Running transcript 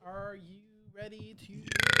way to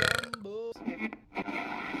rumble.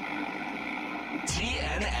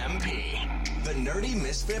 TNMP, the Nerdy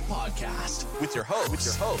Misfit Podcast, with your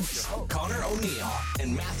hosts, Connor O'Neill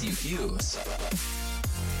and Matthew Hughes.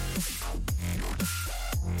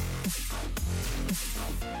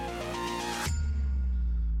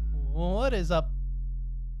 What is up,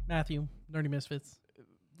 Matthew? Nerdy Misfits.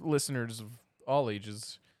 Listeners of all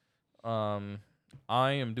ages, I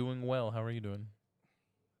am doing well. How are you doing?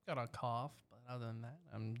 Got a cough, but other than that,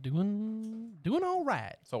 I'm doing all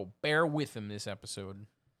right. So bear with him this episode.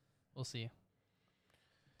 We'll see.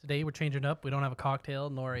 Today we're changing up. We don't have a cocktail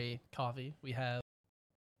nor a coffee. We have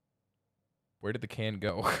Where did the can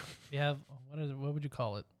go? what would you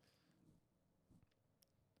call it?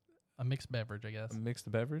 A mixed beverage, I guess. A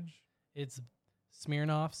mixed beverage? It's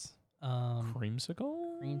Smirnoff's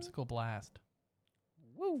Creamsicle? Creamsicle Blast.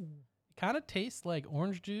 Woo! It kind of tastes like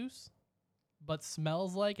orange juice, but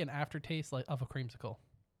smells like an aftertaste like of a creamsicle.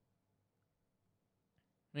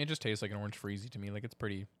 I mean, it just tastes like an orange freezy to me. Like, it's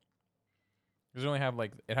pretty... It doesn't really have,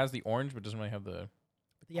 like... It has the orange, but doesn't really have the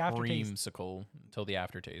aftertaste. creamsicle until the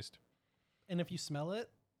aftertaste. And if you smell it,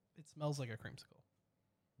 it smells like a creamsicle.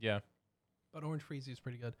 Yeah. But orange freezy is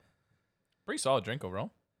pretty good. Pretty solid drink overall.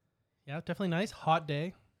 Yeah, definitely nice. Hot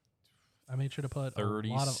day. I made sure to put a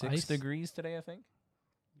lot of 36 ice. degrees today, I think.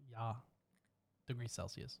 Yeah. Degrees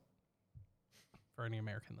Celsius. For any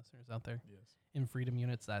American listeners out there. Yes. In freedom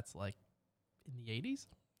units, that's like in the 80s?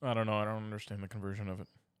 I don't know. I don't understand the conversion of it.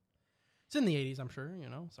 It's in the 80s, I'm sure,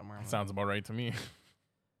 somewhere. It sounds about right to me.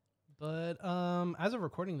 But as of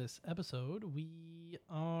recording this episode, we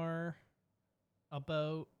are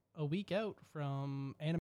about a week out from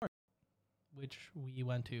Anime North, which we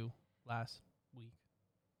went to last week.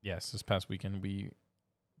 Yes, this past weekend.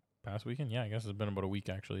 Yeah, I guess it's been about a week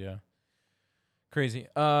actually. Yeah, crazy.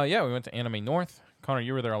 Yeah, we went to Anime North. Connor,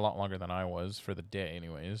 you were there a lot longer than I was for the day,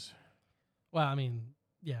 anyways. Well, I mean,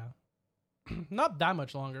 yeah, not that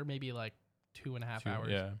much longer. Maybe like 2.5 hours.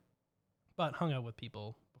 Yeah, but hung out with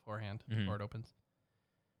people beforehand Mhm. before it opens.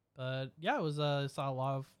 But yeah, it was saw a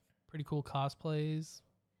lot of pretty cool cosplays.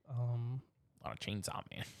 a lot of chainsaw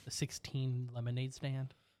man. The 16 lemonade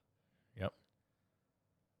stand. Yep.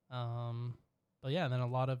 But yeah, and then a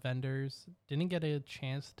lot of vendors. Didn't get a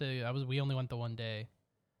chance to. We only went the one day.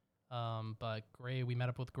 But Gray, we met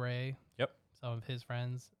up with Gray. Yep. Some of his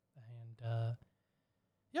friends, and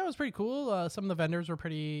yeah, it was pretty cool. Some of the vendors were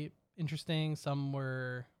pretty interesting. Some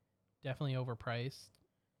were definitely overpriced.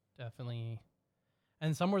 Definitely,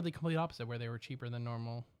 and some were the complete opposite, where they were cheaper than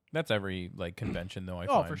normal. That's every like convention though. I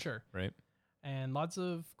Oh, find, for sure. right? And lots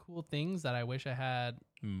of cool things that I wish I had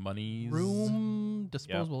Monies. room,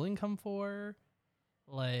 disposable income for.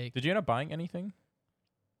 Like, Did you end up buying anything?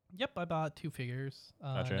 yep, I bought 2 figures,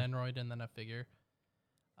 Gotcha. an Android and then a figure.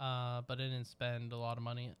 But I didn't spend a lot of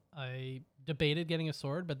money. I debated getting a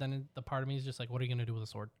sword, but then the part of me is just like, what are you gonna do with a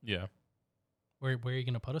sword? Yeah. Where are you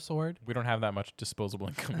gonna put a sword? We don't have that much disposable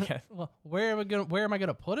income yet. Well, where am I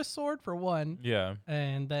gonna put a sword for one? Yeah.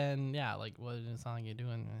 And then like what is something you're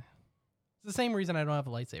doing? It's the same reason I don't have a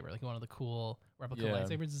lightsaber. Like one of the cool replica Yeah.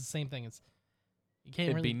 lightsabers is the same thing. It's you can't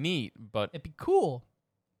It'd really. be neat, but It'd be cool,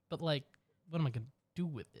 but like, what am I gonna do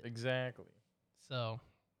with it? exactly. So,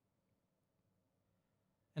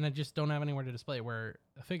 and I just don't have anywhere to display it. Where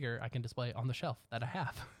a figure I can display on the shelf that I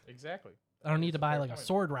have. Exactly. I don't need to buy fair like a point.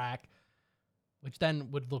 sword rack, which then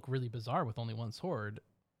would look really bizarre with only one sword.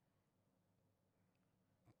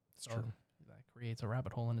 It's So true. that creates a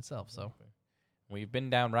rabbit hole in itself. So Exactly. We've been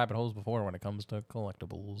down rabbit holes before when it comes to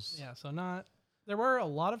collectibles. yeah, there were a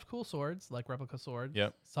lot of cool swords, like replica swords.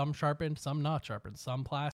 Yep. Some sharpened, some not sharpened, some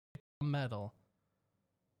plastic, some metal.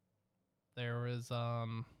 There was a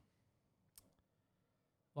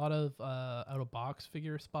lot of out of box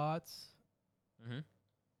figure spots. Mm-hmm.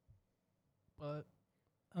 But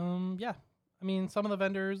yeah. I mean, some of the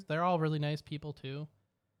vendors, they're all really nice people too.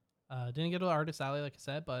 Didn't get to Artist Alley, like I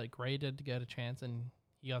said, but Gray did get a chance, and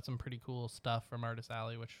he got some pretty cool stuff from Artist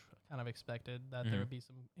Alley, which I kind of expected that there Mhm. would be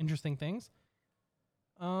some interesting things.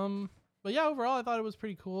 But yeah, overall, I thought it was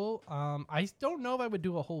pretty cool. I don't know if I would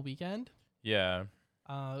do a whole weekend. Yeah.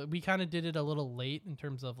 We kind of did it a little late in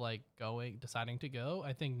terms of like deciding to go.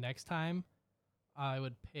 I think next time I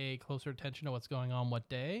would pay closer attention to what's going on what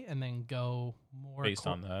day, and then go more Based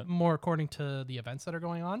on that. more according to the events that are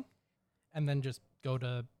going on, and then just go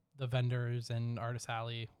to the vendors and Artist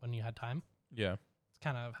Alley when you had time. Yeah. It's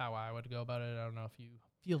kind of how I would go about it. I don't know if you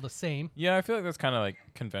feel the same. Yeah, I feel like that's kind of like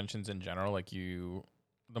conventions in general. Like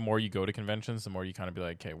the more you go to conventions, the more you kind of be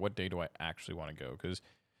like, okay, what day do I actually want to go? Because,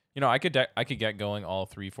 I could get going all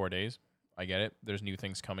 3-4 days. I get it. There's new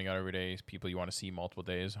things coming out every day. People you want to see multiple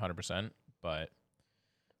days, 100%. but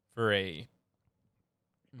for a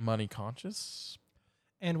money conscious,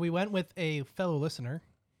 And we went with a fellow listener,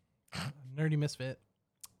 Nerdy Misfit,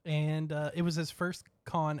 and it was his first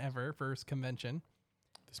con ever, first convention,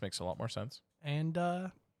 this makes a lot more sense. and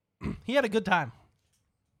he had a good time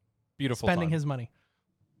Beautiful spending time. his money,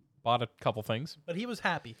 Bought a couple things. but he was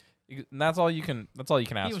happy. And that's all you can. That's all you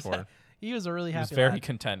can He ask was for. He was a really He was happy very lad.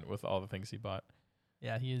 content with all the things he bought.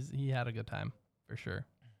 Yeah, he had a good time for sure.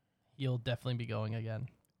 He'll definitely be going again.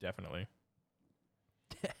 Definitely.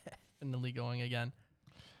 Definitely going again.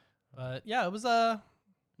 But yeah, it was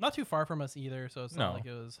not too far from us either, so it's not No. like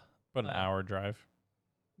it was But an hour drive.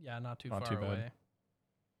 not too Not far too bad. away.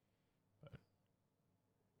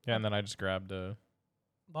 Yeah, and then I just grabbed A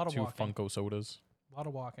lot of 2 walking. Funko sodas. A lot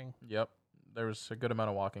of walking. Yep. There was a good amount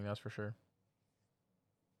of walking, that's for sure.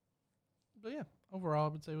 But yeah, overall, I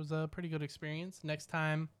would say it was a pretty good experience. Next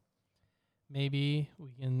time, maybe we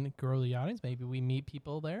can grow the audience. Maybe we meet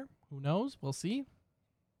people there. Who knows? We'll see.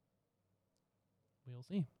 We'll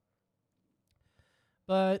see.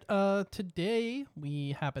 But today,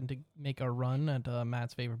 we happened to make a run at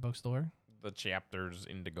Matt's favorite bookstore, The Chapters,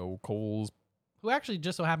 Indigo, Coles, who actually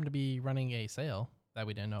just so happened to be running a sale that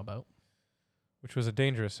we didn't know about. which was a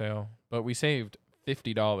dangerous sale, but we saved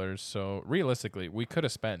 $50. So realistically, we could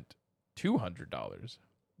have spent $200,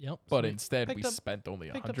 Yep. but so instead we picked up- spent only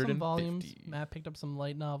picked up $150. some volumes. Matt picked up some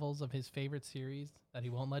light novels of his favorite series that he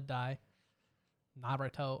won't let die.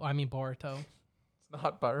 Boruto. It's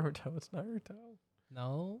not Baruto, it's Naruto.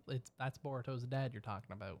 No, that's Boruto's dad you're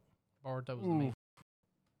talking about. Boruto's the Ooh. main.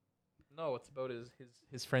 No, it's about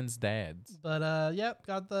his friend's dads. But yep,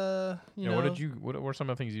 got the What were some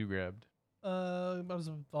of the things you grabbed? I was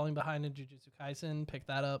a volume behind in Jujutsu Kaisen, picked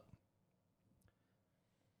that up.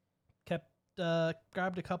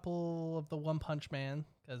 Grabbed a couple of the One Punch Man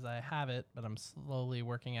because I have it, but I'm slowly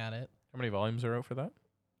working at it. How many volumes are out for that?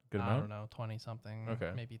 Good I amount? don't know, 20 something,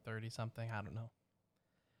 Okay. maybe 30 something. I don't know.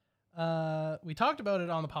 We talked about it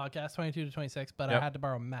on the podcast, 22 to 26, but I Yep. had to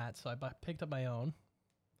borrow Matt, so I picked up my own.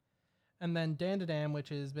 And then Dan to Dan, which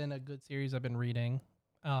has been a good series I've been reading.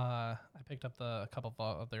 I picked up a couple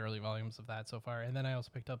of the early volumes of that so far, and then I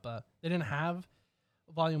also picked up. They didn't have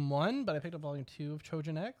volume 1, but I picked up volume 2 of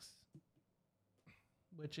Trojan X,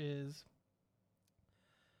 which is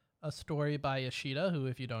a story by Yoshida, who,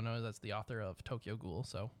 if you don't know, that's the author of Tokyo Ghoul.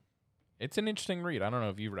 So It's an interesting read. I don't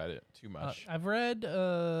know if you've read it too much. I've read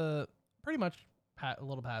pretty much a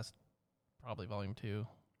little past probably volume 2,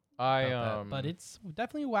 but it's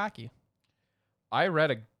definitely wacky. I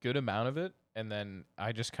read a good amount of it, and then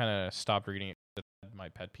I just kind of stopped reading it. It had my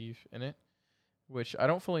pet peeve in it, which I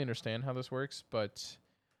don't fully understand how this works, but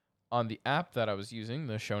on the app that I was using,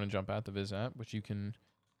 the Shonen Jump app, the Viz app, which you can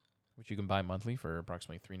buy monthly for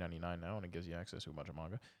approximately $3.99 now, and it gives you access to a bunch of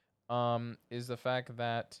manga, is the fact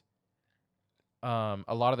that a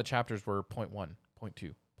lot of the chapters were 0.1,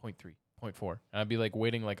 0.2, 0.3, 0.4, and I'd be like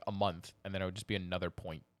waiting like a month, and then it would just be another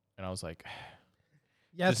point, and I was like,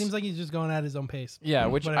 Yeah, it seems like he's just going at his own pace. yeah,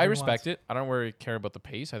 which Whatever I he respect wants. it. I don't really care about the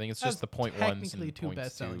pace. I think it's just the point ones Technically and two points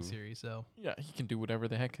best-selling two. series, so Yeah, he can do whatever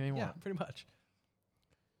the heck they yeah, want. pretty much.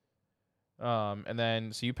 And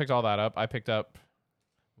then so you picked all that up. I picked up,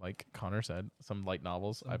 like Connor said, some light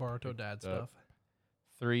novels. Some I Boruto picked dad up stuff.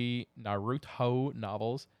 3 Naruto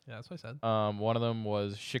novels. Yeah, that's what I said. One of them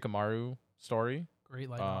was Shikamaru story. Great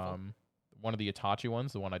light novel. One of the Itachi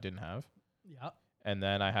ones, the one I didn't have. Yeah. And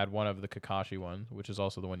then I had one of the Kakashi ones, which is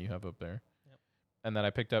also the one you have up there. Yep. And then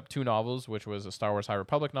I picked up 2 novels, which was a Star Wars High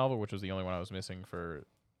Republic novel, which was the only one I was missing for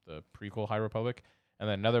the prequel High Republic. And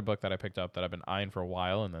then another book that I picked up that I've been eyeing for a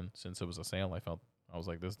while. And then since it was a sale, I was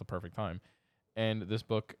like, this is the perfect time. And this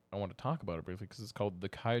book, I want to talk about it briefly because it's called The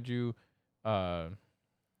Kaiju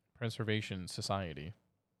Preservation Society.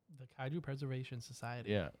 The Kaiju Preservation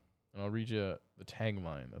Society. Yeah. And I'll read you the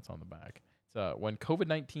tagline that's on the back. It's, when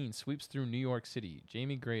COVID-19 sweeps through New York City,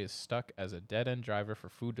 Jamie Gray is stuck as a dead-end driver for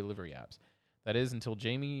food delivery apps. That is until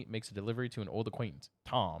Jamie makes a delivery to an old acquaintance,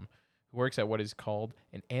 Tom, who works at what is called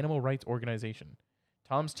an animal rights organization.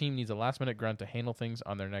 Tom's team needs a last-minute grunt to handle things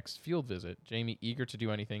on their next field visit. Jamie, eager to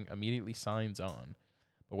do anything, immediately signs on.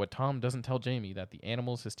 But what Tom doesn't tell Jamie that the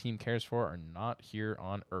animals his team cares for are not here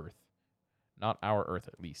on Earth. Not our Earth,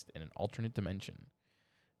 at least, in an alternate dimension.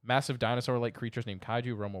 Massive dinosaur-like creatures named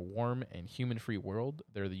kaiju roam a warm and human-free world.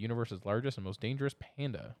 They're the universe's largest and most dangerous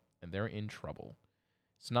panda, and they're in trouble.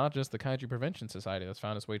 It's not just the Kaiju Prevention Society that's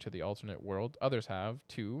found its way to the alternate world. Others have,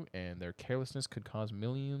 too, and their carelessness could cause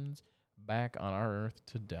millions back on our Earth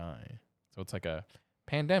to die. So it's like a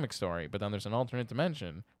pandemic story, but then there's an alternate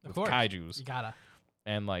dimension with kaijus. You gotta.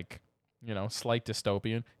 And, like, slight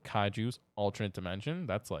dystopian, kaijus, alternate dimension.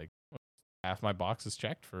 That's like half my box is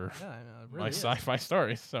checked for Yeah, I know, it my really is. sci-fi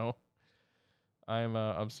stories. So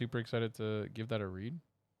I'm super excited to give that a read.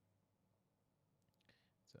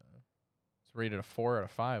 It's rated a 4 out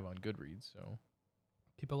of 5 on Goodreads. So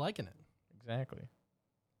People liking it. exactly.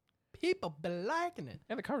 People be liking it.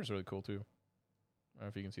 And the cover's really cool too. I don't know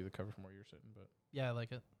if you can see the cover from where you're sitting, but Yeah, I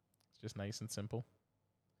like it. it's just nice and simple.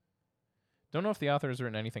 Don't know if the author has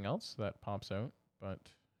written anything else that pops out, but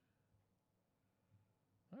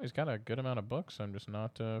he's got a good amount of books. I'm just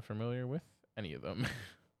not familiar with any of them.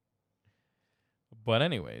 But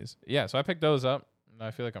anyways, yeah, so I picked those up. And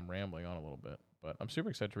I feel like I'm rambling on a little bit, but I'm super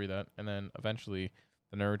excited to read that. And then eventually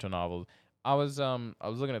the Naruto novels. I was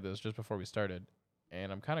looking at this just before we started,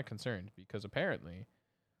 and I'm kind of concerned because apparently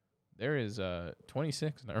there is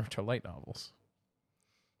 26 Naruto light novels.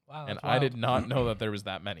 Wow. And that's I did wild. not know that there was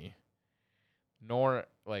that many. Nor,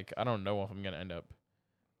 like, I don't know if I'm going to end up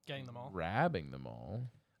Getting them all. grabbing them all.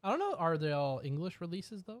 I don't know. Are they all English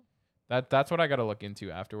releases, though? That's what I got to look into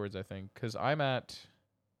afterwards, I think. Because I'm at...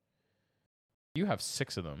 You have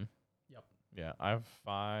 6 of them. Yep. Yeah, I have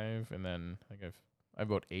 5, and then I think I've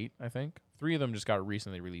about 8, I think. 3 of them just got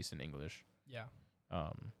recently released in English. Yeah.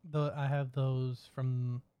 Um, I have those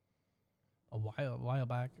from a while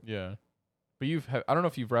back. yeah. But I don't know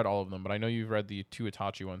if you've read all of them, but I know you've read the 2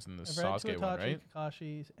 Itachi ones and the I've read Sasuke one, Tuatachi, right?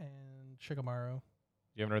 Kakashi, and Shikamaru.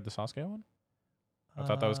 You haven't read the Sasuke one? I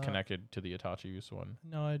thought that was Uh, connected to the Itachi one.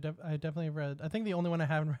 No, I definitely read. I think the only one I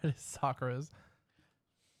haven't read is Sakura's.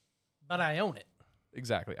 But I own it.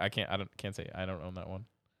 Exactly. I can't say I don't own that one,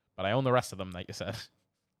 but I own the rest of them that you said.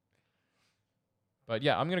 But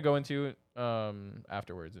yeah, I'm gonna go into it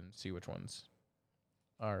afterwards and see which ones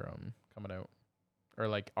are coming out or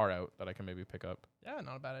like are out that I can maybe pick up. Yeah,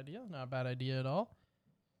 not a bad idea. Not a bad idea at all.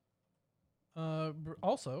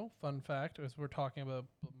 Also, fun fact, as we're talking about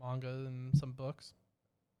manga and some books,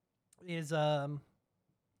 is oh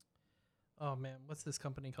man, what's this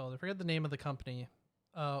company called? I forget the name of the company.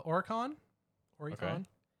 Oricon. Okay.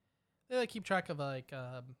 They like keep track of like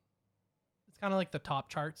it's kind of like the top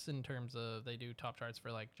charts in terms of they do top charts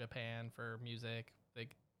for like Japan for music. They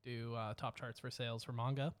do top charts for sales for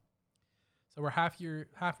manga. So we're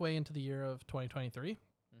halfway into the year of 2023.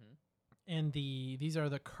 And these are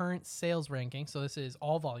the current sales rankings. So this is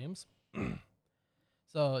all volumes.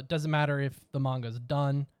 So it doesn't matter if the manga's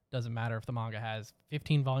done. Doesn't matter if the manga has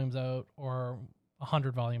 15 volumes out or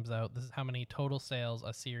 100 volumes out. This is how many total sales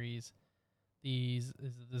a series.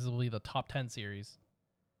 This will be the top 10 series.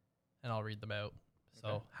 And I'll read them out. So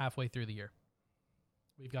Okay. halfway through the year.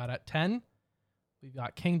 We've got at 10, we've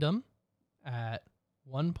got Kingdom at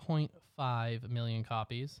 1.5 million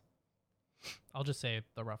copies. I'll just say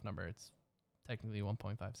the rough number. It's technically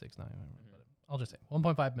 1.569. But I'll just say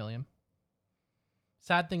 1.5 million.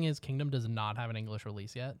 Sad thing is Kingdom does not have an English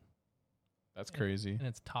release yet. That's crazy. And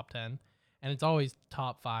it's top 10. And it's always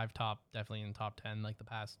top 5, definitely in top 10, like the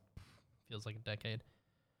past, feels like a decade.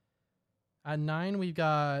 At 9, we've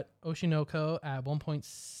got Oshinoko at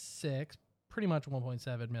 1.6, pretty much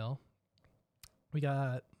 1.7 mil. We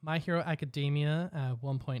got My Hero Academia at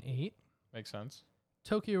 1.8. Makes sense.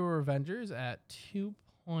 Tokyo Revengers at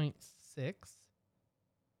 2.6.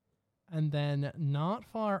 And then not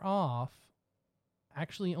far off,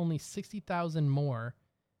 actually only 60,000 more,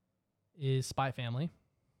 is Spy Family.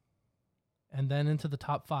 And then into the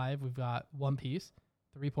top 5, we've got One Piece,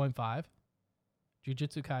 3.5.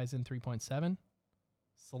 Jujutsu Kaisen, 3.7.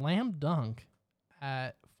 Slam Dunk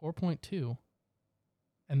at 4.2.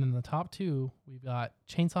 And then the top 2, we've got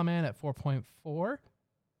Chainsaw Man at 4.4.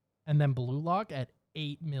 And then Blue Lock at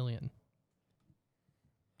 8 million.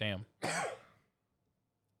 Damn.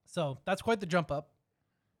 So that's quite the jump up.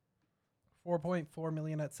 4.4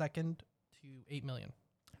 million at second to 8 million.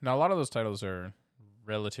 Now a lot of those titles are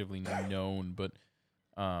relatively known, but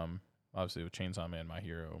obviously with Chainsaw Man, My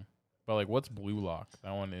Hero. But like, what's Blue Lock?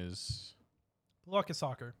 That one is Blue Lock is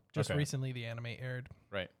soccer. Just Okay. recently the anime aired.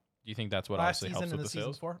 right. Do you think that's what Last obviously season helps and with the the season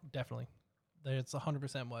sales? before, definitely. It's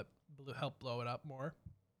 100% what helped blow it up more.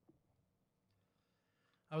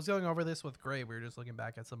 I was going over this with Gray. We were just looking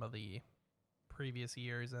back at some of the previous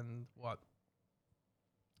years and what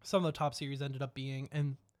some of the top series ended up being.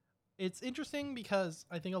 And it's interesting because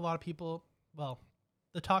I think a lot of people, well,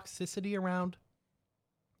 the toxicity around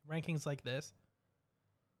rankings like this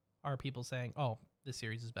are people saying, oh, this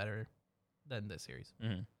series is better than this series.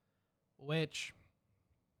 Mm-hmm. Which,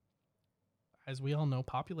 as we all know,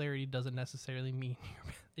 popularity doesn't necessarily mean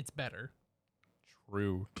it's better.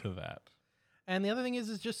 True to that. And the other thing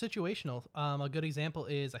is just situational. A good example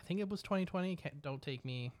is, I think it was 2020. Don't take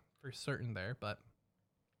me for certain there, but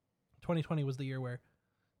 2020 was the year where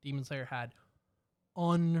Demon Slayer had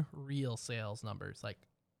unreal sales numbers, like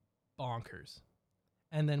bonkers.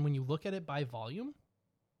 And then when you look at it by volume,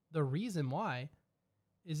 the reason why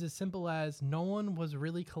is as simple as no one was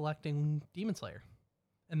really collecting Demon Slayer.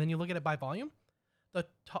 And then you look at it by volume, the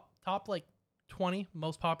top like 20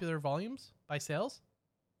 most popular volumes by sales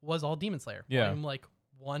was all Demon Slayer. Yeah. Volume like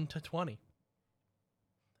 1 to 20.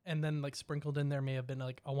 And then like sprinkled in there may have been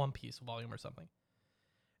like a One Piece volume or something.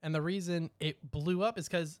 And the reason it blew up is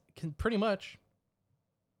because pretty much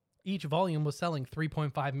each volume was selling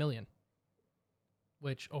 3.5 million,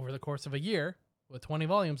 which over the course of a year with 20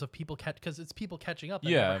 volumes of people because it's people catching up that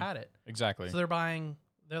never had it. Exactly. So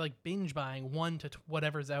they're like binge buying one to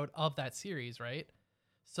whatever's out of that series, right?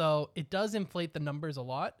 So it does inflate the numbers a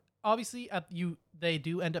lot. Obviously, they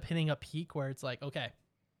do end up hitting a peak where it's like, okay,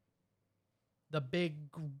 the big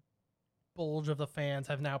bulge of the fans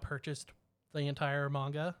have now purchased the entire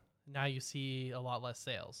manga. Now you see a lot less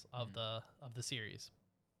sales of the series.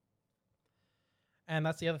 And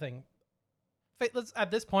that's the other thing.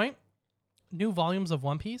 At this point, new volumes of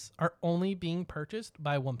One Piece are only being purchased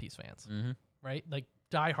by One Piece fans, right? Like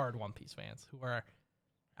diehard One Piece fans who are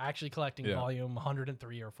actually collecting volume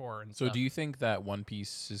 103 or 4. And so stuff. do you think that One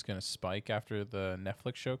Piece is going to spike after the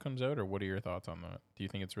Netflix show comes out, or what are your thoughts on that? Do you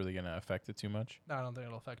think it's really going to affect it too much? No, I don't think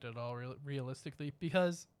it'll affect it at all realistically,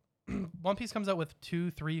 because One Piece comes out with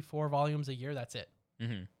 2, 3, 4 volumes a year. That's it.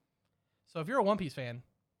 Mm-hmm. So if you're a One Piece fan,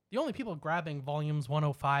 the only people grabbing volumes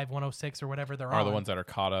 105, 106, or whatever they're Are the ones that are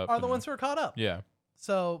caught up. Are the ones who are caught up. Yeah.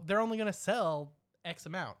 So they're only going to sell X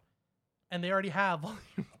amount. And they already have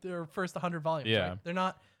their first 100 volumes. Yeah. Right? They're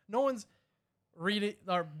not, no one's reading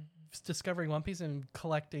or discovering One Piece and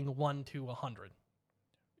collecting 1 to 100.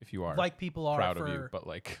 If you are. Like people are proud for, of you, but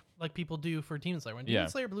like people do for Demon Slayer. When Demon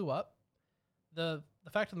Slayer blew up, the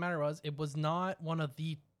fact of the matter was it was not one of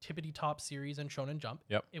the tippity top series in Shonen Jump.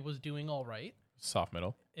 Yep. It was doing all right. Soft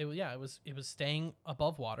middle. It was staying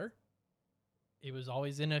above water. It was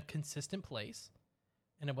always in a consistent place,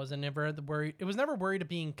 and it was never worried of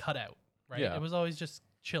being cut out, right? Yeah. It was always just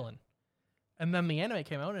chilling. And then the anime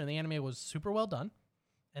came out, and the anime was super well done,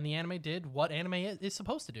 and the anime did what anime is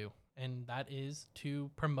supposed to do, and that is to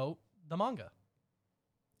promote the manga.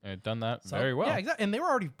 And it done that very well. Yeah, exactly. And they were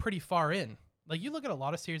already pretty far in. Like, you look at a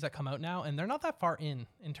lot of series that come out now, and they're not that far in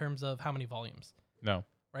terms of how many volumes. No.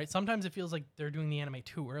 Right? Sometimes it feels like they're doing the anime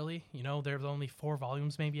too early. You know, there's only 4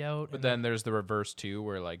 volumes maybe out. But then there's the reverse too,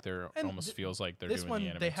 where like almost feels like they're this doing one,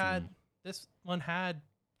 the anime too. This one had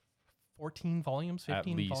 14 volumes,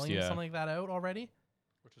 15 least, volumes, something like that out already.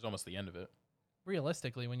 Which is almost the end of it.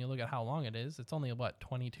 Realistically, when you look at how long it is, it's only,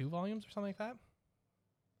 22 volumes or something like that?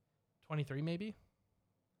 23 maybe?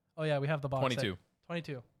 Oh, yeah, we have the box. 22.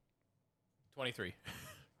 22. 23.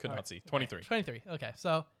 Could All not right. see. 23. 23. Okay,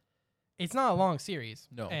 so it's not a long series.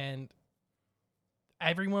 No. And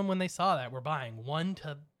everyone, when they saw that, were buying 1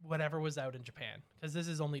 to whatever was out in Japan, because this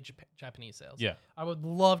is only Japanese sales. Yeah. I would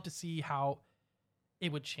love to see how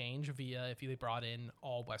it would change if they brought in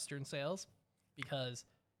all Western sales, because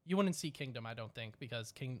you wouldn't see Kingdom, I don't think,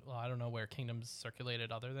 because I don't know where Kingdom's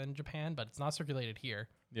circulated other than Japan, but it's not circulated here.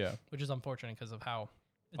 Yeah. Which is unfortunate because of how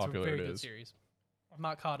it's popular a very it good is. series. I'm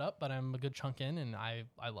not caught up, but I'm a good chunk in, and I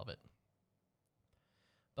love it.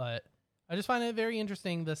 But I just find it very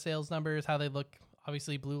interesting, the sales numbers, how they look.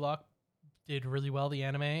 Obviously, Blue Lock did really well, the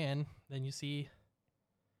anime, and then you see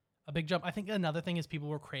a big jump. I think another thing is people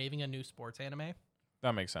were craving a new sports anime.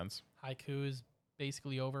 That makes sense. Haiku is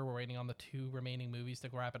basically over. We're waiting on the 2 remaining movies to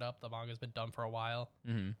wrap it up. The manga's been done for a while.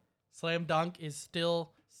 Mm-hmm. Slam Dunk is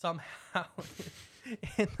still somehow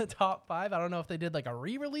in the top 5. I don't know if they did like a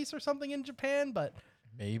re-release or something in Japan, but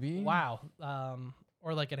maybe. Wow.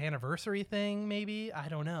 Or like an anniversary thing, maybe. I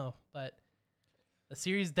don't know. But the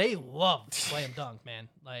series, they loved Slam Dunk, man.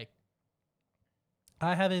 Like,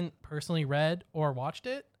 I haven't personally read or watched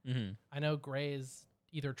it. Mm-hmm. I know Gray has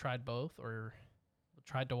either tried both or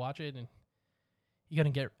tried to watch it, and he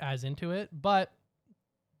couldn't get as into it. But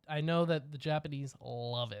I know that the Japanese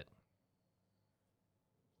love it.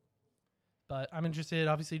 But I'm interested.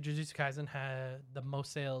 Obviously, Jujutsu Kaisen had the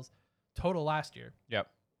most sales total last year. Yep.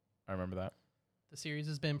 I remember that. The series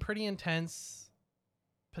has been pretty intense.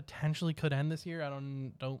 Potentially could end this year. I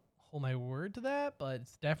don't hold my word to that, but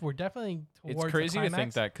we're definitely towards It's crazy the to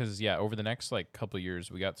think climax. that because over the next like couple of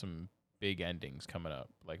years we got some big endings coming up.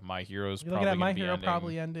 Like My Hero's You're probably looking at My gonna be Hero ending,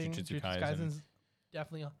 probably ending. Jujutsu Jujutsu Kaisen. Kaisen's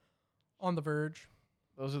definitely on the verge.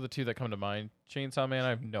 Those are the 2 that come to mind. Chainsaw Man, I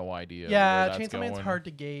have no idea. Yeah, where that's Chainsaw Man's going. hard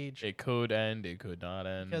to gauge. It could end. It could not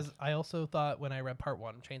end. Because I also thought when I read part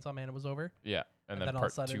 1, Chainsaw Man was over. Yeah, and then all of a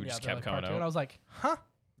part sudden, 2 just they're kept like, part coming 2, and I out. was like, huh?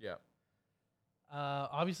 Yeah.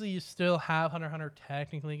 Obviously, you still have Hunter x Hunter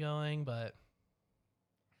technically going, but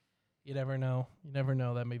You never know. You never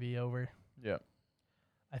know. That may be over. Yeah.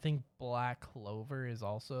 I think Black Clover is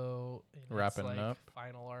also in Wrapping its, up.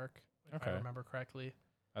 final arc, if Okay. I remember correctly.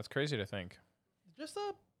 That's crazy to think. Just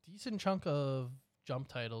a decent chunk of Jump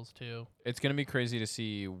titles too. It's going to be crazy to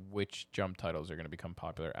see which Jump titles are going to become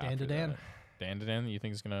popular Dan after to Dan. that. Dan to Dan, you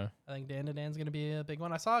think is going to... I think Dan to Dan's going to be a big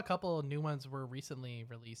one. I saw a couple of new ones were recently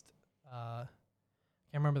released. Can't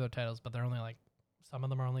remember their titles, but they're only some of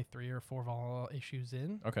them are only 3 or 4 issues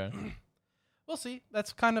in. Okay. We'll see.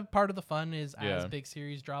 That's kind of part of the fun is as Yeah. big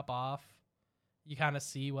series drop off, you kind of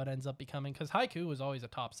see what ends up becoming. Because Haiku was always a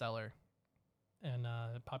top seller, and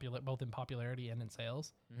both in popularity and in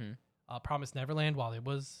sales. Mm-hmm. Promised Neverland, while it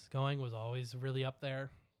was going, was always really up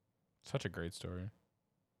there. Such a great story.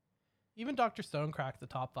 Even Dr. Stone cracked the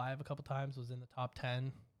top 5 a couple times, was in the top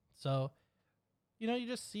 10. So, you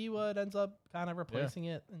just see what ends up kind of replacing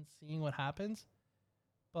it and seeing what happens.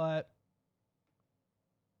 But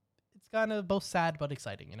it's kind of both sad but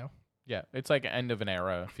exciting, Yeah, it's like end of an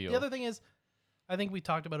era feel. The other thing is, I think we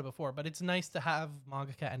talked about it before, but it's nice to have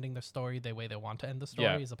mangaka ending the story the way they want to end the story,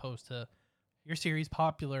 Yeah. as opposed to your series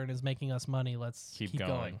popular and is making us money. Let's keep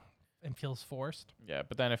going. And feels forced. Yeah,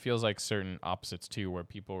 but then it feels like certain opposites too, where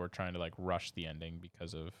people were trying to rush the ending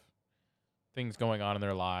because of things going on in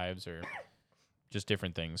their lives or just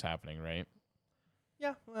different things happening, right?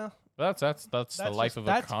 Yeah, well, But that's the life of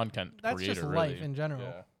a content that's creator. just really. life in general.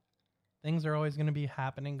 Yeah. Things are always going to be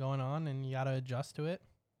happening, going on, and you got to adjust to it.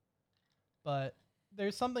 But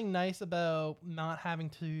there's something nice about not having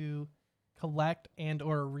to collect and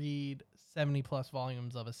or read 70 plus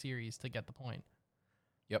volumes of a series to get the point.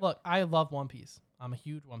 Yep. Look, I love One Piece. I'm a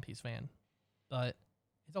huge One Piece fan, but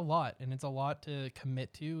it's a lot, and it's a lot to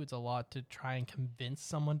commit to. It's a lot to try and convince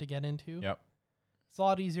someone to get into. Yep. It's a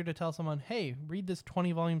lot easier to tell someone, hey, read this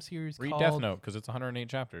 20-volume series Read called... Death Note because it's 108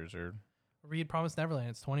 chapters or Read Promised Neverland.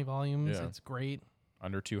 It's 20 volumes. Yeah. It's great.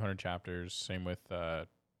 under 200 chapters. Same with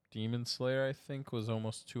Demon Slayer, I think, was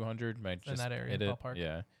almost 200. Might In just that area, hit it. ballpark.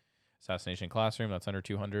 Yeah. Assassination Classroom, that's under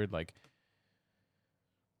 200.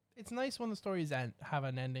 It's nice when the stories have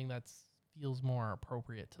an ending that feels more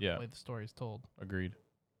appropriate to Yeah. the way the story is told. Agreed.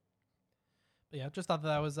 But yeah, just thought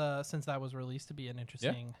that was since that was released to be an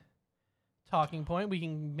interesting talking point. We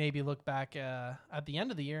can maybe look back at the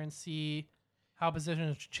end of the year and see how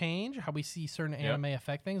positions change, how we see certain anime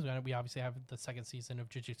affect things. We obviously have the second season of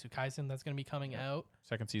Jujutsu Kaisen that's going to be coming out.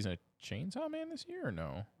 Second season of Chainsaw Man this year or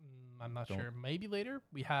no? I'm not sure. Maybe later.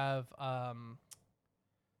 We have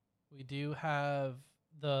we do have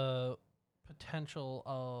the potential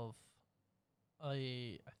of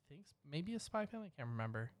I think maybe a Spy Family. I can't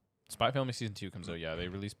remember. Spy Family Season 2 comes out. Yeah, they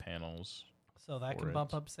release panels. So that for can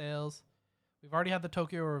bump it. up sales. We've already had the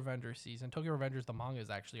Tokyo Revengers season. Tokyo Revengers, the manga is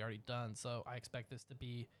actually already done. So I expect this to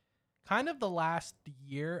be kind of the last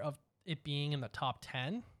year of it being in the top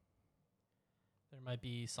 10. There might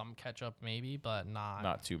be some catch up maybe, but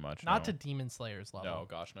Not too much. not no. to Demon Slayer's level. No,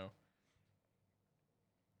 gosh, no.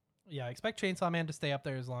 Yeah, I expect Chainsaw Man to stay up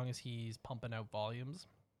there as long as he's pumping out volumes.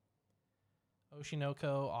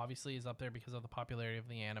 Oshinoko obviously is up there because of the popularity of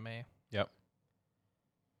the anime. Yep.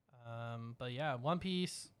 But yeah, One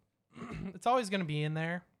Piece, it's always going to be in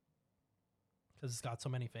there because it's got so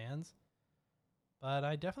many fans. But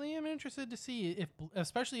I definitely am interested to see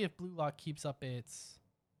especially if Blue Lock keeps up its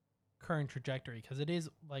current trajectory, because it is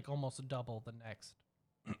almost double the next,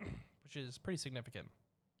 which is pretty significant.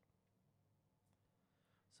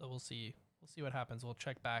 So we'll see. We'll see what happens. We'll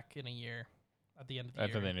check back in a year at the end of the year.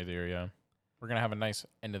 At the end of the year, yeah. We're going to have a nice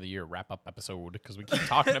end of the year wrap up episode because we keep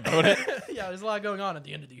talking about it. Yeah, there's a lot going on at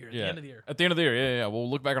the end of the year. At the end of the year. At the end of the year, yeah. We'll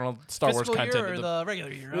look back on all Star Fiscal Wars content. year or the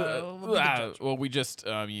regular year? We'll be the judge. Well, we just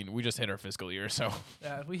hit our fiscal year, so.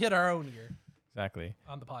 Yeah, we hit our own year Exactly.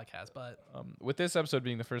 on the podcast, but With this episode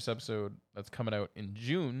being the first episode that's coming out in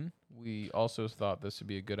June, we also thought this would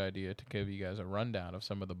be a good idea to give you guys a rundown of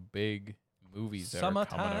some of the big movies that are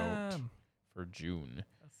coming out for June.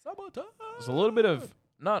 Summertime. There's a little bit of,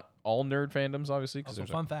 not all nerd fandoms, obviously, because Also, there's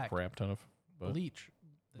fun a fact. crap ton of. But Bleach.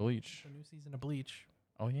 Bleach. The new season of Bleach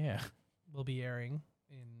Oh, yeah. will be airing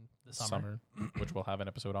in the summer. Which we'll have an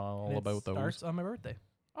episode all And it about those. starts on my birthday.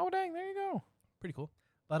 Oh, dang. There you go. Pretty cool.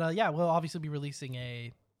 But yeah, we'll obviously be releasing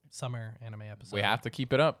a summer anime episode. We have to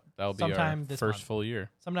keep it up. That'll be our Sometime this first month. full year.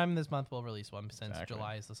 Sometime this month we'll release one since Exactly.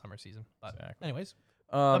 July is the summer season. But Exactly. anyways,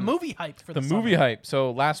 the movie hype for the summer. movie hype.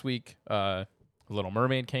 So last week, Little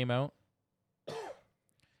Mermaid came out.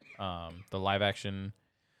 The live action.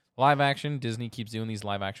 Disney keeps doing these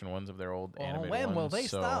live action ones of their old animated when ones. will they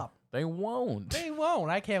so stop? They won't. They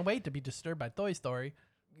won't. I can't wait to be disturbed by Toy Story.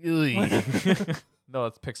 No,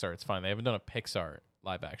 it's Pixar. It's fine. They haven't done a Pixar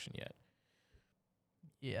live action yet.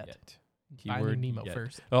 Yet. Keyword Finding Nemo yet.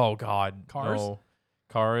 first. Oh God, Cars? No.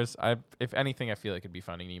 Cars. If anything, I feel like it'd be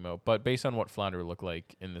Finding Nemo. But based on what Flounder looked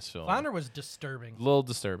like in this film, Flounder was disturbing. a little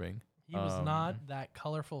disturbing. He was not that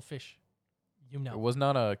colorful fish. It was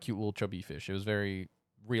not a cute little chubby fish. It was very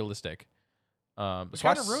realistic. Which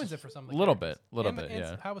kind of ruins it for some of the little characters. bit,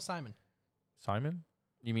 yeah. How was Simon? Simon?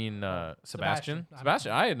 You mean Sebastian. Sebastian?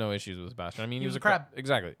 Sebastian. I had no issues with Sebastian. I mean, He he was was a crab.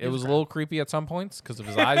 Exactly. It was was a a little creepy at some points because of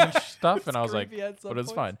his eyes and stuff, and I was like, but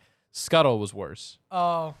it's fine. Scuttle was worse.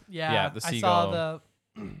 Oh yeah, Yeah, the I saw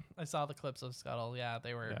I saw the clips of Scuttle. Yeah,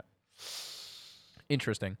 they were. Yeah.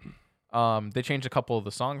 Interesting. They changed a couple of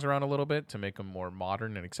the songs around a little bit to make them more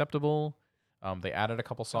modern and acceptable. They added a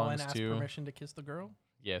couple songs and asked too. permission to kiss the girl.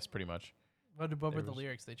 Yes, pretty much. What were the was-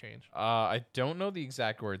 lyrics they changed? I don't know the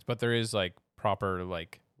exact words, but there is like proper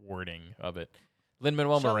like wording of it.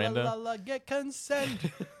 Lin-Manuel Miranda. Sha-la-la-la, get consent.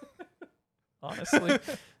 Honestly,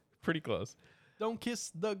 pretty close. Don't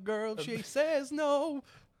kiss the girl. She says no.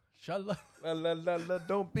 Sha-la. La, la, la, la,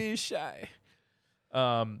 don't be shy.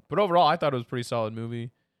 But overall, I thought it was a pretty solid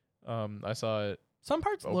movie. I saw it. Some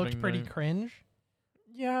parts looked Opening pretty night. cringe.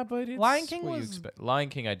 Yeah, but it's Lion King what you was- expect. Lion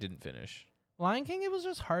King I didn't finish. Lion King, it was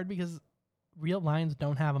just hard because real lions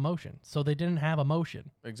don't have emotion, so they didn't have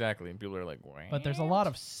emotion. Exactly, and people are like, But there's a lot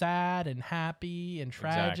of sad and happy and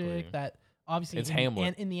tragic Exactly. that obviously It's in,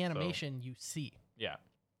 Hamlet, in the animation you see. Yeah.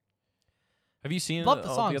 Have you seen Love the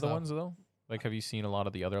all songs, the other though. ones though? Like, have you seen a lot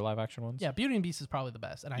of the other live action ones? Yeah, Beauty and the Beast is probably the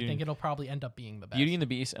best, and I Beauty think and- it'll probably end up being the best. Beauty and the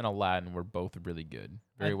Beast and Aladdin were both really good.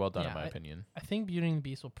 Very well done, yeah, in my opinion. I think Beauty and the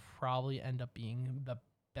Beast will probably end up being the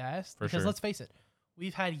best For because sure. let's face it,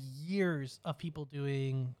 we've had years of people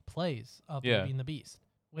doing plays of Yeah. Beauty and the Beast,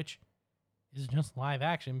 which is just live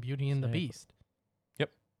action Beauty and the Exactly. Beast.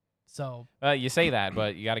 Yep. So You say that,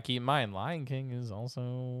 but you got to keep in mind, Lion King is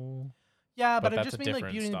also yeah, But but it that's just a means like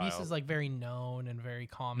different Beauty and the Beast style. is like very known and very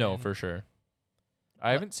common. no for sure.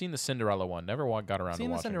 I haven't seen the Cinderella one. Never got around to Seen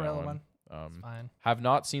the watching Cinderella that one. one. It's fine. Have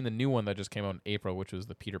not seen the new one that just came out in April, which was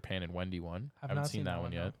the Peter Pan and Wendy one. Have Haven't not seen that one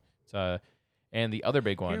no. yet. And the other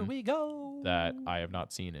big Here one we go. that I have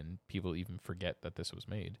not seen, and people even forget that this was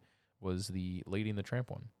made, was the Lady and the Tramp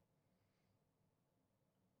one.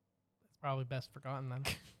 It's probably best forgotten then.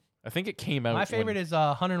 I think it came out. My favorite is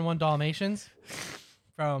 101 Dalmatians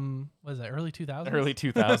from what is it, early 2000s? early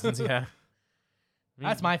 2000s. Yeah, I mean,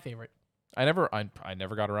 That's my favorite. I never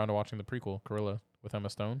got around to watching the prequel, Cruella, with Emma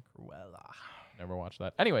Stone. Cruella. Never watched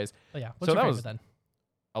that. Anyways, But yeah, So what's your that favorite was then?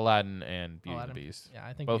 Aladdin and Beauty Aladdin. and the Beast. Yeah,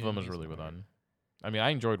 I think Both of Beauty them and was the Beast really is well my favorite. done. I mean, I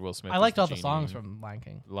enjoyed Will Smith. I as liked the all the songs genie. from Lion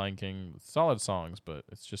King. Lion King. Solid songs, but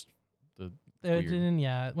it's just It weird. didn't,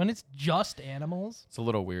 yeah, when it's just animals, it's a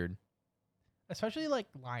little weird. especially like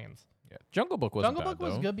lions. Yeah, Jungle Book wasn't Jungle bad, Book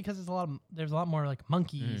was though. good because there's a lot more like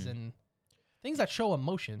monkeys Mm. and things that show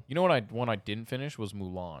emotion. You know what? One I didn't finish was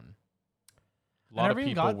Mulan. A I lot of never even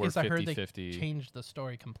people got were because I heard they 50-50. changed the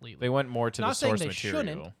story completely. They went more to Not the saying source they material.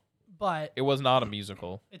 shouldn't. But It was not a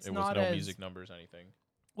musical. It's it was not no as- music numbers, anything.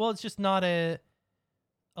 well, it's just not a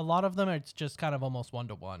lot of them. It's just kind of almost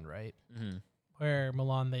 1-to-1, right? Mm-hmm. Where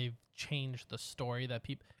Milan they've changed the story that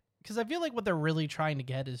people, because I feel like what they're really trying to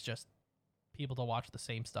get is just people to watch the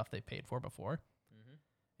same stuff they paid for before. Mm-hmm.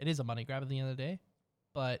 It is a money grab at the end of the day,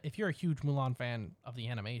 but if you're a huge Mulan fan of the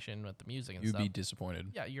animation with the music and You'd stuff, be disappointed.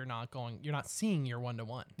 yeah, you're not seeing your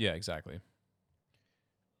 1-to-1. Yeah, exactly.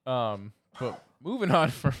 But moving on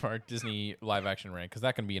from our Disney live action rant, because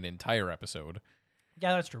that can be an entire episode.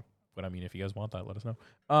 Yeah, that's true. But I mean, if you guys want that, let us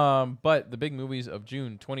know. But the big movies of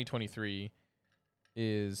June 2023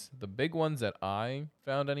 is the big ones that I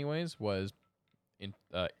found, anyways, was Into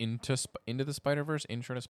the Spider-Verse,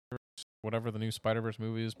 Intro to Spider-Verse, whatever the new Spider-Verse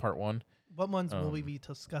movie is, Part 1. What ones will we be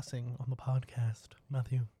discussing on the podcast,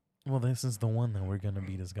 Matthew? Well, this is the one that we're going to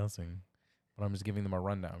be discussing. But I'm just giving them a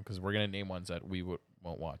rundown because we're going to name ones that we won't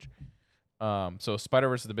watch. So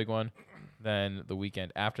Spider-Verse is the big one. Then the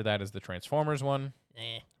weekend after that is the Transformers one,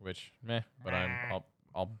 which but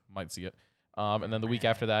I'll might see it. And then the week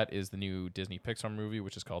after that is the new Disney Pixar movie,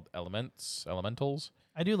 which is called Elementals.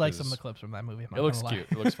 I do like some of Is- the clips from that movie. It looks cute.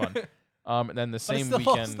 It looks fun. And then the But same it's still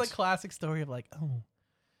weekend. the classic story of like,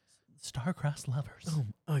 star-crossed lovers.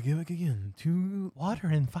 I'll give it again. Water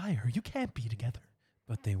and fire, you can't be together.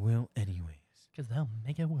 But they will anyways. Because they'll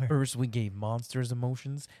make it work. First, we gave monsters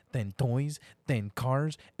emotions, then toys, then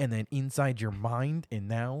cars, and then inside your mind, and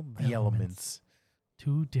now the elements.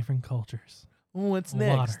 Two different cultures. What's Water.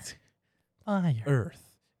 next? Fire.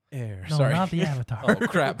 Earth, air. No, Sorry, not the Avatar. oh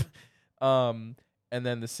crap. And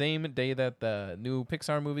then the same day that the new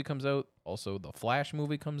Pixar movie comes out, also the Flash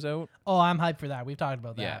movie comes out. Oh, I'm hyped for that. We've talked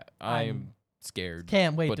about that. Yeah, I'm scared.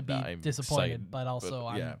 Can't wait but to be I'm disappointed, excited, but also but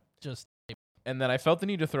I'm yeah. just And then I felt the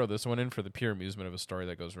need to throw this one in for the pure amusement of a story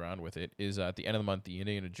that goes around with it. Is at the end of the month, the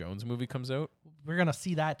Indiana Jones movie comes out. We're gonna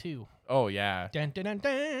see that too. Oh yeah. Dun, dun, dun,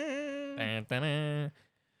 dun. Dun, dun, dun.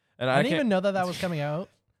 And I I didn't even know that was coming out.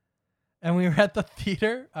 And we were at the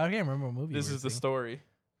theater. I can't remember what movie. This we were is the seeing. story.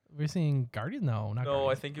 We're seeing Guardians. No, not No, I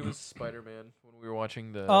Guardians. think it was Spider-Man when we were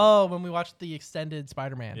watching the. Oh, when we watched the extended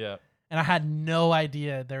Spider-Man. Yeah. And I had no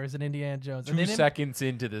idea there was an Indiana Jones. And 2 they didn't- seconds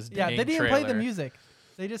into this. Yeah, dang they didn't trailer, play the music.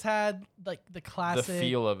 They just had like the classic, The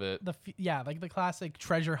feel of it. yeah, like the classic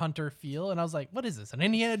treasure hunter feel. And I was like, "What is this? An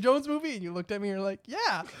Indiana Jones movie?" And you looked at me and you're like,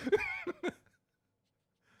 "Yeah." And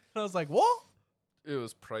I was like, "What?" It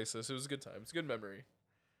was priceless. It was a good time. It's a good memory.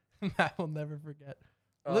 I will never forget.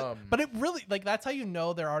 But it really like that's how you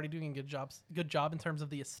know they're already doing a good job in terms of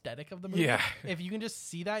the aesthetic of the movie. Yeah. If you can just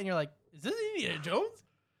see that and you're like, "Is this Indiana Jones?"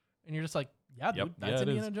 And you're just like, "Yeah, Yep. dude, that's Yeah, it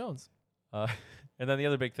Indiana is. Jones." And then the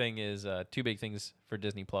other big thing is 2 big things for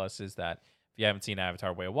Disney Plus is that if you haven't seen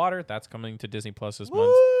Avatar: Way of Water, that's coming to Disney Plus this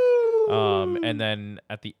month. And then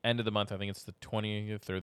at the end of the month, I think it's the 20th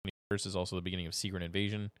or 21st is also the beginning of Secret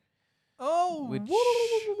Invasion. Oh, Which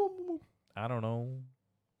I don't know.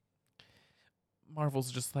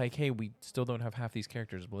 Marvel's just like, hey, we still don't have half these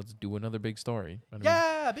characters, but let's do another big story. I mean,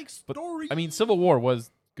 yeah, big story. I mean, Civil War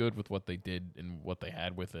was good with what they did and what they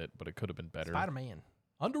had with it, but it could have been better. Spider-Man.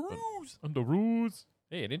 Under rules. Under rules.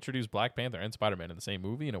 Hey, it introduced Black Panther and Spider-Man in the same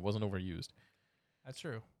movie, and it wasn't overused. That's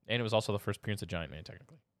true. And it was also the first appearance of Giant Man,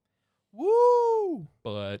 technically. Woo!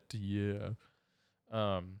 But yeah,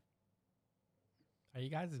 Are you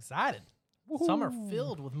guys excited? Summer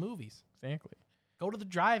filled with movies. exactly. Go to the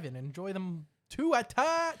drive-in and enjoy them two at a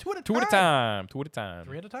time. Two at a time. 2 at a time.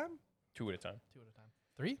 3 at a time? 2 at a time. 2 at a time.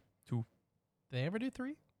 3? 2. Did they ever do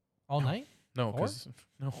 3? All night? No, 4? 'cause-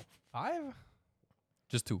 no, 5?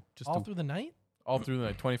 just 2. Just All 2. through the night? All through the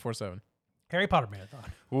night, 24/7. Harry Potter marathon.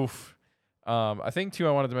 Oof. I think too.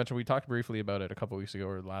 I wanted to mention we talked briefly about it a couple weeks ago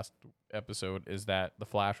or last episode. Is that The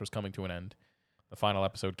Flash was coming to an end? The final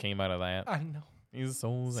episode came out of that. I know. He's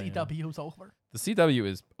so sad. CW's over. The CW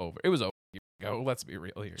is over. It was over years ago. Let's be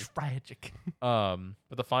real here. Tragic. But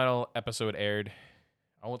the final episode aired.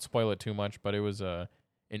 I won't spoil it too much, but it was an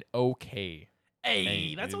okay.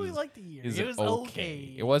 Hey, that's it what we was- like to hear. It was, It was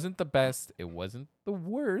okay. It wasn't the best. It wasn't the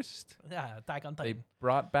worst. Yeah, Attack on They Titan.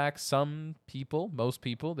 brought back some people, most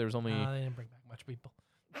people. There was only They didn't bring back much people.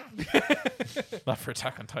 not for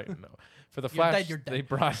Attack on Titan, no. For the You're Flash, dead, you're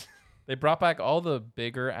dead. they brought back all the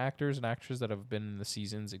bigger actors and actresses that have been in the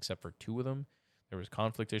seasons, except for 2 of them. There was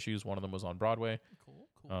conflict issues. One of them was on Broadway. Cool,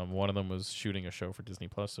 cool. One of them was shooting a show for Disney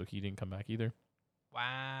Plus, so he didn't come back either.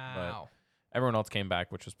 Wow. Everyone else came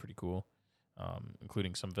back, which was pretty cool,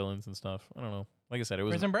 including some villains and stuff. I don't know. Like I said, it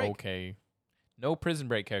was Prison Break? okay. No Prison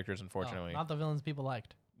Break characters, Oh, unfortunately. not the villains people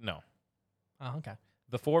liked. No. Oh, okay.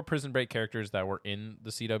 The 4 Prison Break characters that were in the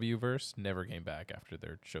CW verse never came back after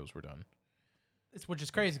their shows were done. Which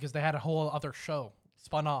is crazy because they had a whole other show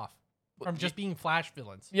spun off from just being Flash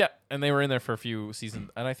villains. Yeah, and they were in there for a few seasons,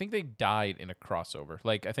 and I think they died in a crossover.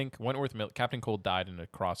 Like, I think Captain Cold died in a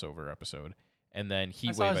crossover episode, and then I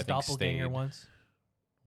Heatwave, saw his I think, doppelganger stayed. once.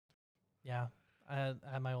 Yeah,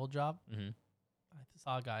 at my old job, Hmm. I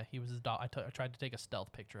saw a guy. He was his I tried to take a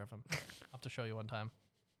stealth picture of him. I'll have to show you one time.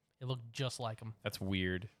 It looked just like him. That's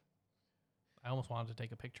weird. I almost wanted to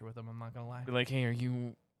take a picture with him. I'm not gonna lie. Be like, hey, are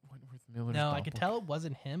you Wentworth Miller's No, I could doppelganger? tell it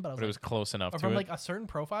wasn't him, but I was But it like, was close enough or to from it. like a certain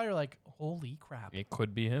profile, you're like, holy crap, It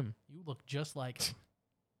could be him. you look just like him.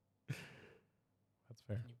 That's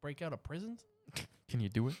fair. Can you break out of prisons? Can you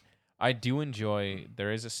do it? I do enjoy.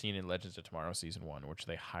 There is a scene in Legends of Tomorrow season 1 which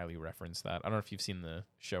they highly reference that. I don't know if you've seen the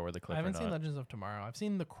show or the clip. I haven't or seen not. Legends of Tomorrow. I've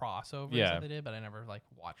seen the crossovers Yeah. that they did, but I never like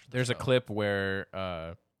watched. The There's a show. clip where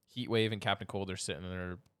Heatwave and Captain Cold are sitting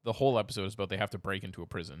there. The whole episode is about they have to break into a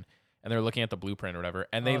prison, and they're looking at the blueprint or whatever.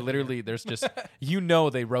 And they Oh, dear. literally, there's just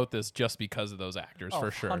they wrote this just because of those actors for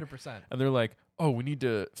sure. 100%. And they're like, oh, we need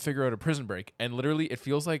to figure out a prison break. And literally, it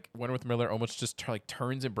feels like Wentworth Miller almost just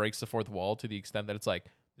turns and breaks the fourth wall to the extent that it's like,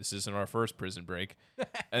 this isn't our first prison break.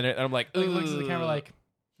 And I'm like, He looks at the camera like,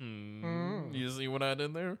 you see what I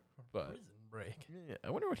did there? But prison break. yeah, I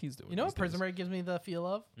wonder what he's doing. You know these what Prison days. Break gives me the feel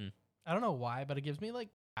of? Hmm. I don't know why, but it gives me like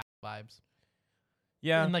vibes.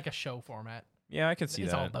 Yeah, In like a show format. yeah, I can see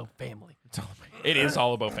It's that. all about family. It is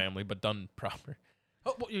all about family, but done proper.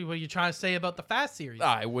 Oh, what are you trying to say about the Fast series?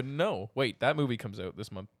 I wouldn't know. Wait, that movie comes out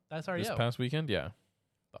this month. That's already This out. past weekend, yeah.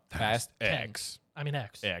 The Fast 10. X. I mean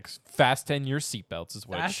X. X. Fast 10-year seatbelts is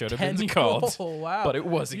what Fast it should have 10 been called. Oh wow! But it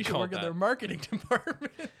wasn't You should called work in that. their marketing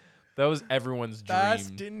department. That was everyone's dream.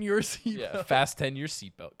 Fast in your seatbelt. Yeah, Fast 10-year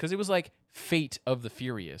seatbelt. Because it was like Fate of the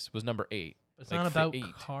Furious was number 8. It's like not about 8.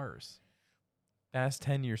 cars.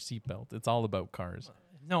 Fasten your seatbelt. It's all about cars.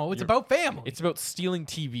 No, it's about family. It's about stealing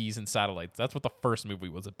TVs and satellites. That's what the first movie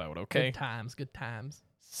was about, okay? Good times, good times.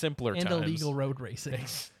 Simpler and times. illegal road racing.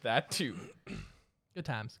 That too. Good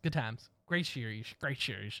times, good times. Great series, great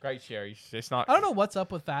series. Great series. It's not. I don't know what's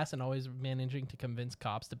up with Fast and always managing to convince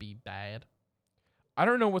cops to be bad. I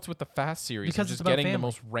don't know what's with the Fast series. Because Just it's about getting family. the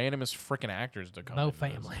most randomest freaking actors to come. About into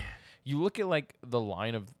this. family. You look at like the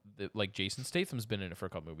line of like Jason Statham's been in it for a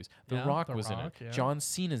couple movies. The Rock was in it. yeah. John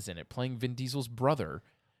Cena's in it, playing Vin Diesel's brother.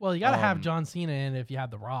 Well, you got to have John Cena in if you have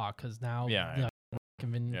The Rock, because now Yeah. you know,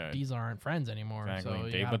 and Vin Diesel aren't friends anymore. Exactly. So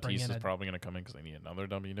you Dave gotta bring Bautista's in probably going to come in because they need another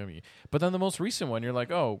WWE. But then the most recent one, you're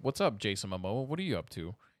like, oh, what's up, Jason Momoa? What are you up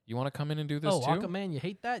to? You want to come in and do this too? Aquaman, you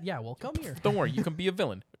hate that? Yeah, well, come here. Don't worry, you can be a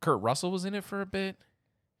villain. Kurt Russell was in it for a bit.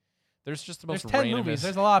 There's just the most There's 10 randomest. movies.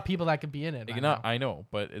 There's a lot of people that could be in it. I know,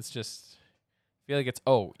 but it's just. I feel like it's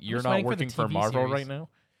you're just not waiting for the working for TV Marvel series. right now.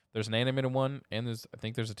 There's an animated one, and I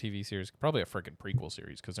think there's a TV series, probably a freaking prequel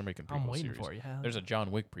series because they're making prequel I'm waiting series. for you. There's a John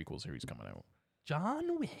Wick prequel series coming out.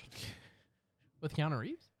 John Wick. With Keanu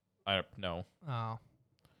Reeves? No. Oh.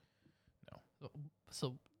 No.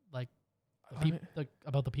 So like,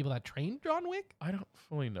 about the people that trained John Wick? I don't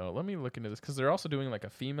fully know. Let me look into this because they're also doing like a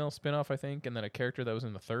female spinoff, I think, and then a character that was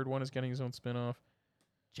in the third one is getting his own spinoff.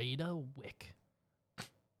 Jada Wick.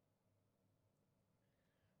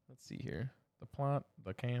 Let's see here. The plot,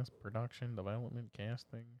 the cast, production, development,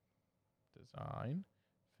 casting, design,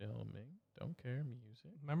 filming, don't care,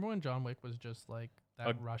 music. Remember when John Wick was just like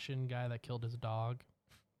that Russian guy that killed his dog?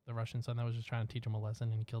 The Russian son that was just trying to teach him a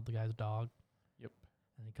lesson and he killed the guy's dog? Yep.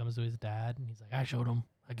 And he comes to his dad and he's like, I showed him.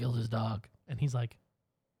 I killed his dog. And he's like,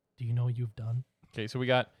 do you know what you've done? Okay, so we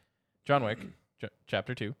got John Wick,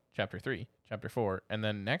 Chapter 2, Chapter 3, Chapter 4, and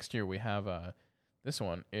then next year we have this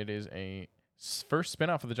one. It is a first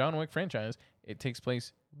spinoff of the John Wick franchise. It takes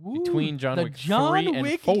place between John Wick 3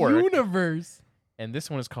 and 4. Universe. And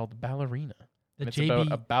this one is called Ballerina. The And it's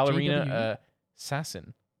about a ballerina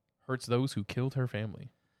assassin hurts those who killed her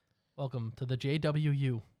family. Welcome to the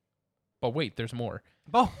JWU. But wait, there's more.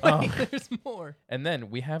 Oh, wait, there's more. And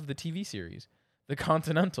then we have the TV series, The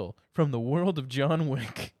Continental, from the world of John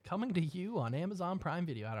Wick. Coming to you on Amazon Prime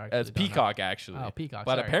Video. It's Peacock, actually. Oh, Peacock,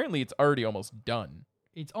 But sorry. apparently it's already almost done.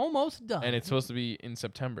 It's almost done. And it's supposed to be in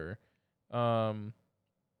September. Oh,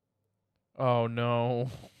 no.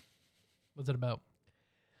 What's it about?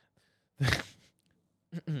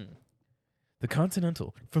 The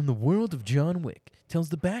Continental, from the world of John Wick, tells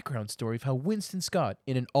the background story of how Winston Scott,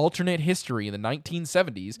 in an alternate history in the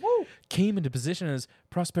 1970s, came into position as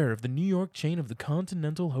prosperator of the New York chain of the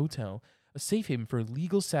Continental Hotel, a safe haven for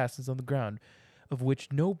illegal assassins on the ground of which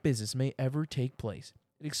no business may ever take place.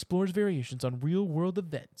 It explores variations on real-world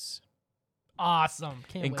events, Awesome.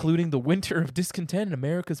 Can't including the winter of discontent and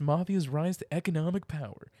America's mafia's rise to economic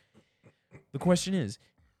power. The question is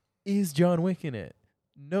John Wick in it?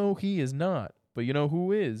 No, he is not. But you know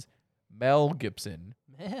who is? Mel Gibson.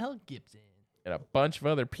 Mel Gibson. And a bunch of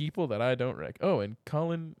other people that I don't rec. Oh, and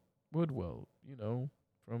Colin Woodwell,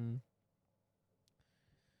 from,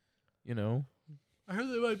 I heard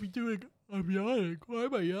they might be doing Bionic. Why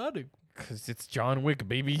am I yawning? because it's John Wick,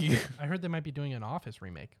 baby. I heard they might be doing an Office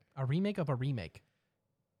remake. A remake of a remake.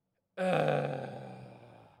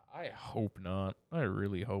 I hope not. I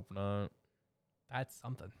really hope not. That's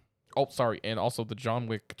something. Oh, sorry. And also the John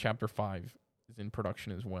Wick Chapter 5 is in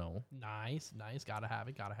production as well. Nice. Gotta have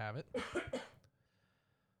it.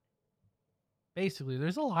 Basically,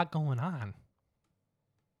 there's a lot going on.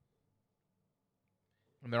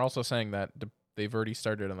 And they're also saying that they've already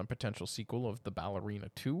started on a potential sequel of The Ballerina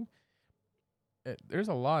 2. There's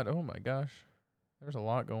a lot. Oh, my gosh. There's a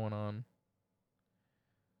lot going on.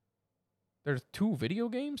 There's 2 video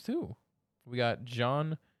games, too. We got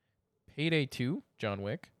Payday 2, John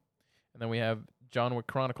Wick. And then we have John Wick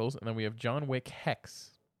Chronicles. And then we have John Wick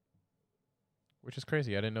Hex. Which is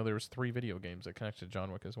crazy. I didn't know there was 3 video games that connect to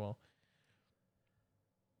John Wick as well.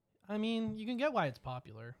 I mean, you can get why it's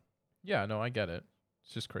popular. Yeah, no, I get it.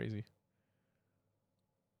 It's just crazy.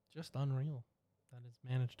 Just unreal that it's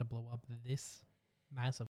managed to blow up this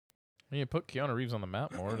massive. I mean, put Keanu Reeves on the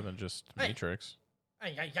map more than just Matrix.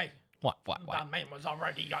 Hey. What? The man was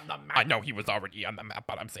already on the map. I know he was already on the map,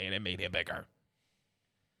 but I'm saying it made him bigger.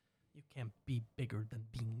 You can't be bigger than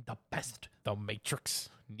being the best. The Matrix.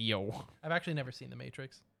 Neo. I've actually never seen The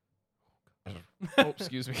Matrix. Oh,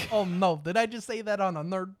 excuse me. Oh, no. Did I just say that on a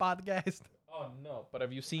nerd podcast? Oh, no. But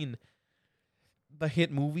have you seen the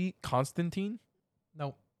hit movie Constantine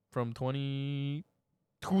Nope. from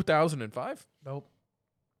 2005? Nope.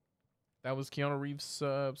 That was Keanu Reeves'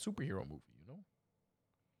 superhero movie, you know?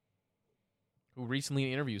 who recently in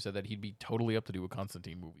an interview said that he'd be totally up to do a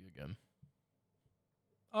Constantine movie again.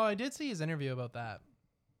 Oh, I did see his interview about that.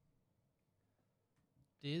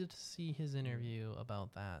 Did see his interview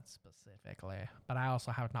about that specifically, but I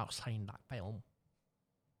also have not seen that film.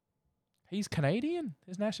 He's Canadian.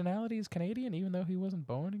 His nationality is Canadian, even though he wasn't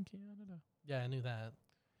born in Canada. Yeah, I knew that.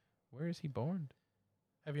 Where is he born?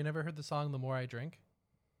 Have you never heard the song "The More I Drink"?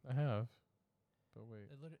 I have. But wait.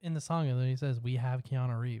 In the song, it literally says, "We have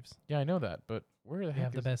Keanu Reeves. Yeah, I know that, but where the We heck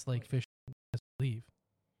have the is best like fish. Best believe."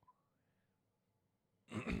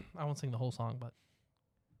 I won't sing the whole song, but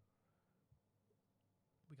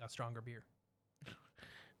we got stronger beer.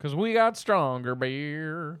 Because we got stronger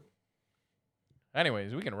beer.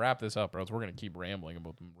 Anyways, we can wrap this up, or else we're going to keep rambling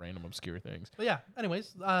about random obscure things. But yeah,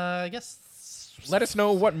 anyways, I guess Let us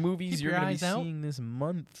know what movies keep you're your going to be eyes out. seeing this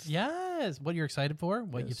month. Yes, what you're excited for,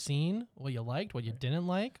 what you've Yes. seen, what you liked, what you didn't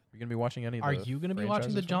like. Are you going to be watching any of Are the you going to be watching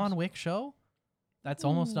the franchises John films? Wick show? That's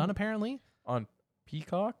almost done, apparently. On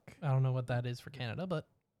Peacock? I don't know what that is for Canada, but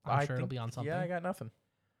I'm sure it'll be on something. Yeah, I got nothing.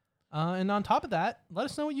 And on top of that, let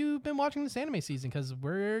us know what you've been watching this anime season, because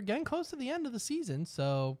we're getting close to the end of the season.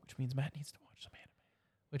 So, Which means Matt needs to watch some anime.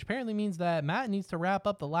 which apparently means that Matt needs to wrap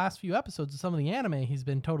up the last few episodes of some of the anime he's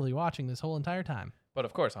been totally watching this whole entire time. But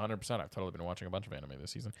of course, 100%, I've totally been watching a bunch of anime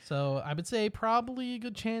this season. So I would say probably a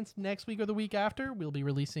good chance next week or the week after we'll be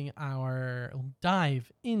releasing our dive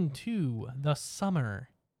into the summer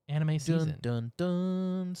anime season. Dun,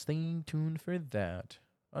 dun, dun. Stay tuned for that.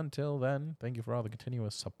 Until then, thank you for all the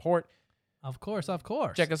continuous support. Of course, of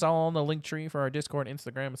course. Check us all on the link tree for our Discord,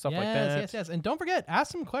 Instagram, and stuff like that. Yes. And don't forget,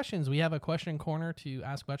 ask some questions. We have a question corner to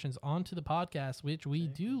ask questions onto the podcast, which we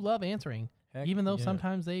do love answering, Heck even though yeah.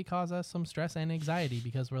 sometimes they cause us some stress and anxiety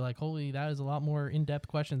because we're like, holy, that is a lot more in-depth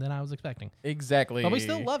question than I was expecting. Exactly. But we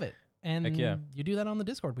still love it. And Heck yeah. you do that on the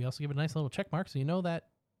Discord. We also give it a nice little check mark so you know that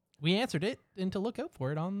we answered it and to look out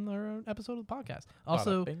for it on our episode of the podcast.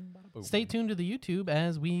 Also, Bada bing, bada boom. stay tuned to the YouTube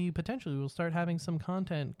as we potentially will start having some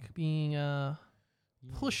content being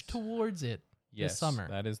pushed Yes. towards it Yes, this summer.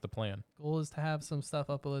 that is the plan. Goal is to have some stuff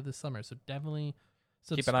uploaded this summer. So definitely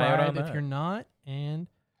Keep an eye out subscribe on if that. you're not. And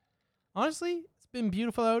honestly, it's been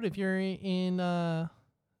beautiful out. If you're in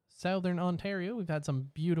Southern Ontario, we've had some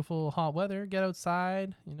beautiful hot weather. Get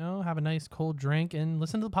outside, have a nice cold drink and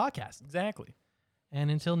listen to the podcast. Exactly. And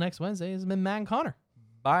until next Wednesday, this has been Matt and Connor.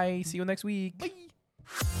 Bye. See you next week. Bye.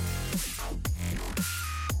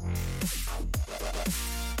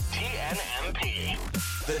 TNMP,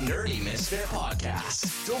 the Nerdy Misfit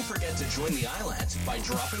Podcast. Don't forget to join the island by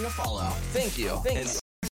dropping a follow. Thank you. And see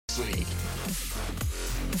you next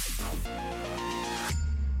week.